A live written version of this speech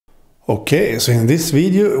Okay, so in this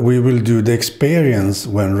video we will do the experience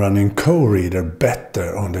when running KOReader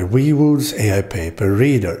better on the viwoods AiPaper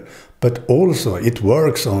Reader, but also it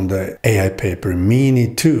works on the AiPaper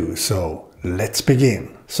Mini too, so let's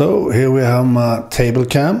begin. So here we have my table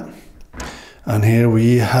cam, and here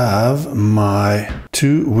we have my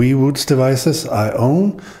two viwoods devices I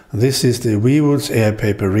own. This is the viwoods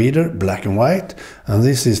AiPaper Reader black and white, and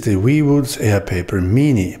this is the viwoods AiPaper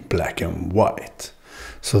Mini black and white.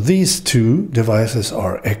 So these two devices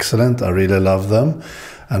are excellent, I really love them,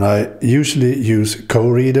 and I usually use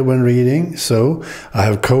KOReader when reading, so I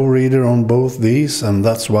have KOReader on both these, and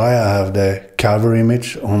that's why I have the cover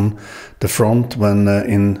image on the front when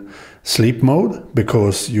in sleep mode,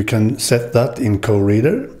 because you can set that in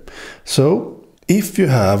KOReader. So if you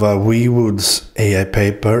have a viwoods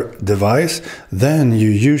AiPaper device, then you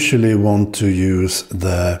usually want to use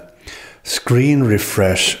the screen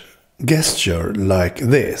refresh gesture like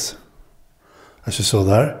this, as you saw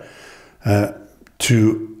there,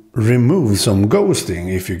 to remove some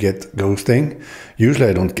ghosting if you get ghosting. Usually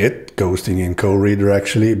I don't get ghosting in KOReader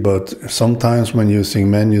actually, but sometimes when using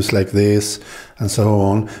menus like this and so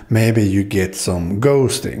on, maybe you get some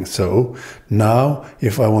ghosting. So now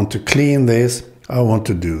if I want to clean this, I want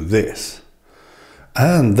to do this.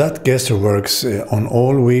 And that gesture works on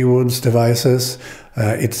all viwoods devices.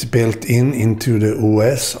 It's built into the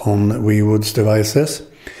OS on viwoods devices,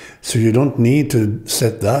 so you don't need to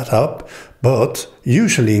set that up. But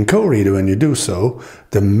usually in KOReader, when you do so,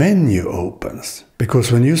 the menu opens, because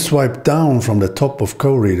when you swipe down from the top of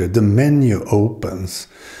KOReader, the menu opens.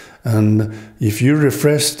 And if you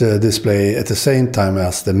refresh the display at the same time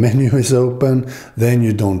as the menu is open, then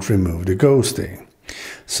you don't remove the ghosting.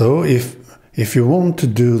 So if you want to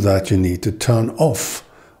do that, you need to turn off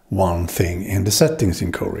one thing in the settings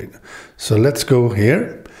in KOReader. So let's go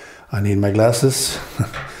here. I need my glasses.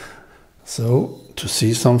 So to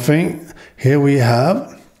see something, here we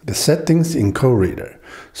have the settings in KOReader.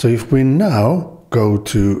 So if we now go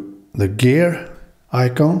to the gear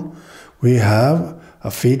icon, we have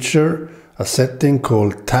a feature, a setting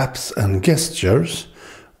called taps and gestures.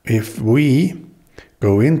 If we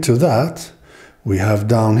go into that, we have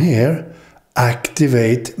down here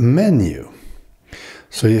activate menu.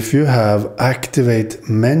 So if you have activate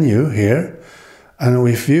menu here, and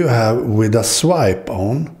if you have with a swipe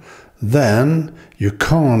on, then you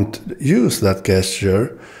can't use that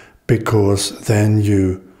gesture, because then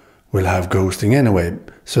you will have ghosting anyway.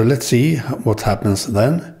 So let's see what happens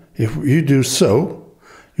then. If you do so,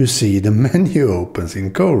 you see the menu opens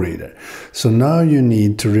in KOReader. So now you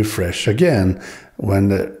need to refresh again when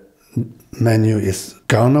the menu is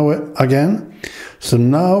gone again. So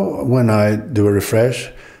now when I do a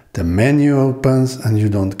refresh, the menu opens and you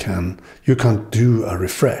can't do a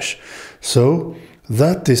refresh. So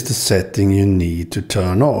that is the setting you need to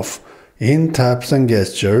turn off. In taps and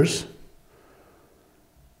gestures,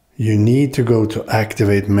 you need to go to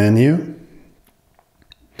activate menu,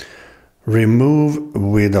 remove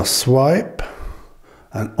with a swipe,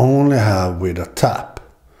 and only have with a tap.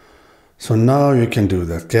 So now you can do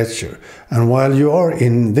that gesture. And while you are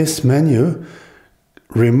in this menu,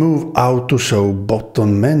 remove auto show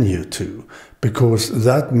button menu too, because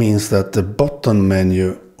that means that the button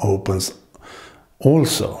menu opens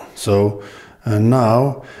also. So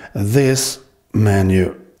now this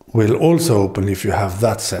menu will also open if you have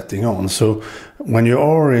that setting on. So when you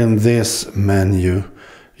are in this menu,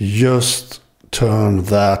 just turn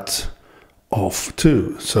that off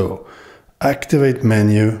too. So activate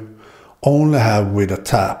menu, only have with a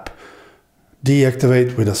tap,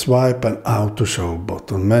 deactivate with a swipe, and auto show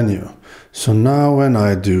button menu. So now when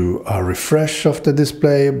I do a refresh of the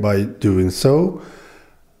display by doing so,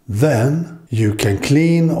 then you can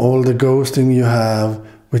clean all the ghosting you have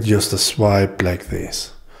with just a swipe like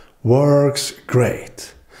this. Works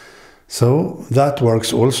great. So that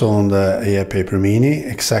works also on the AiPaper Mini,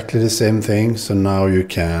 exactly the same thing. So now you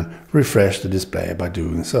can refresh the display by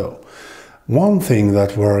doing so. One thing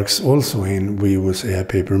that works also in viwoods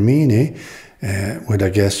AiPaper Mini with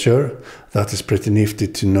a gesture that is pretty nifty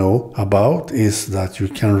to know about is that you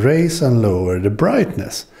can raise and lower the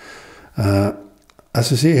brightness.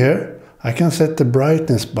 As you see here, I can set the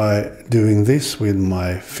brightness by doing this with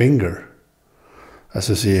my finger. As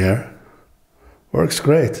you see here, works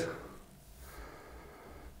great.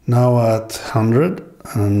 Now at 100,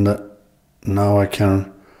 and now I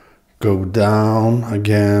can go down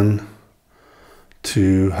again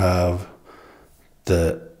to have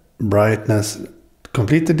the brightness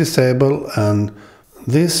completely disabled. And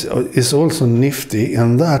this is also nifty,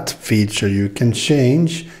 and that feature you can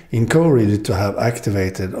change in KOReader to have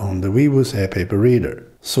activated on the viwoods AiPaper Reader.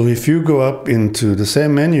 So if you go up into the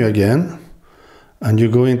same menu again, and you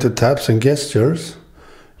go into Taps and Gestures,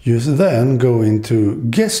 you then go into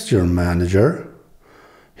Gesture Manager.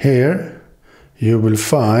 Here you will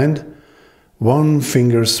find one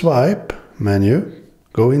finger swipe menu.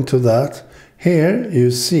 Go into that. Here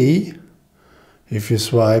you see, if you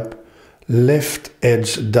swipe left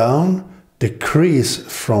edge down, decrease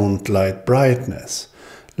front light brightness.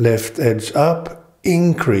 Left edge up,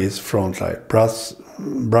 increase front light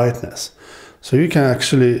brightness. So you can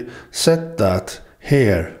actually set that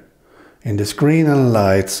here in the screen and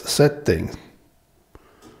lights setting.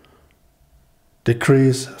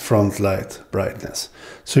 Decrease front light brightness.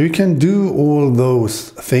 So you can do all those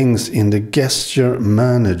things in the Gesture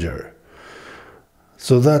Manager.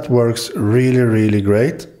 So that works really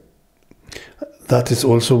great. That is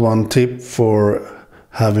also one tip for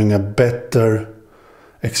having a better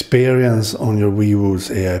experience on your viwoods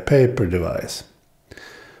AiPaper device.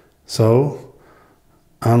 So,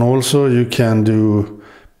 and also you can do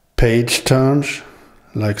page turns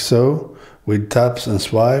like so. With taps and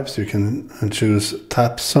swipes, you can choose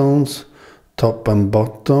tap zones, top and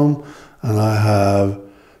bottom, and I have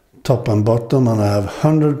top and bottom, and I have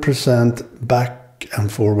 100% back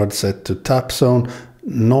and forward set to tap zone,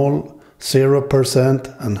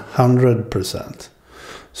 0% and 100%.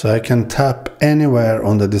 So I can tap anywhere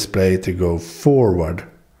on the display to go forward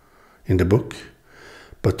in the book,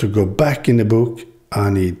 but to go back in the book, I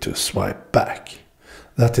need to swipe back.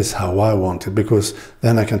 That is how I want it, because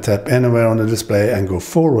then I can tap anywhere on the display and go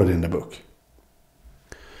forward in the book.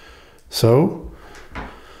 So,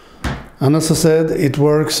 and as I said, it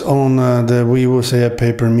works on the viwoods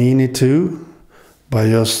AiPaper Mini too, by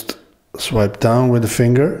just swipe down with the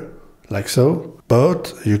finger, like so.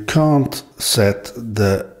 But you can't set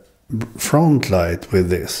the front light with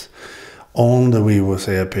this on the viwoods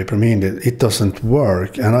AiPaper Mini. It doesn't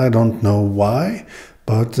work, and I don't know why.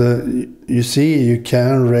 But you see, you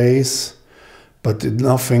can raise, but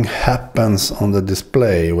nothing happens on the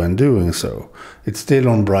display when doing so. It's still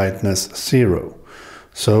on brightness 0.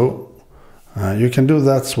 So you can do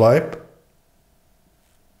that swipe,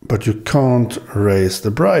 but you can't raise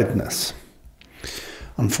the brightness,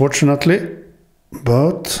 unfortunately.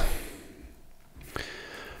 But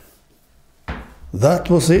that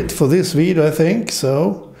was it for this video, I think.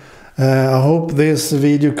 So I hope this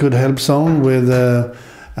video could help some with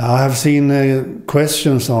I have seen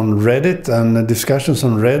questions on Reddit and discussions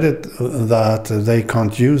on Reddit that they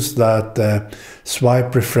can't use that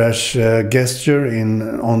swipe refresh gesture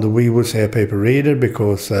on the viwoods AiPaper Reader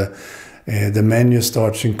because the menu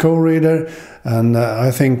starts in KOReader, and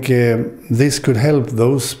I think this could help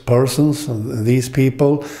those persons, these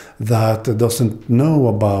people that doesn't know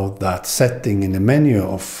about that setting in the menu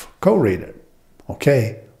of KOReader.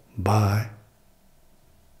 Okay, bye.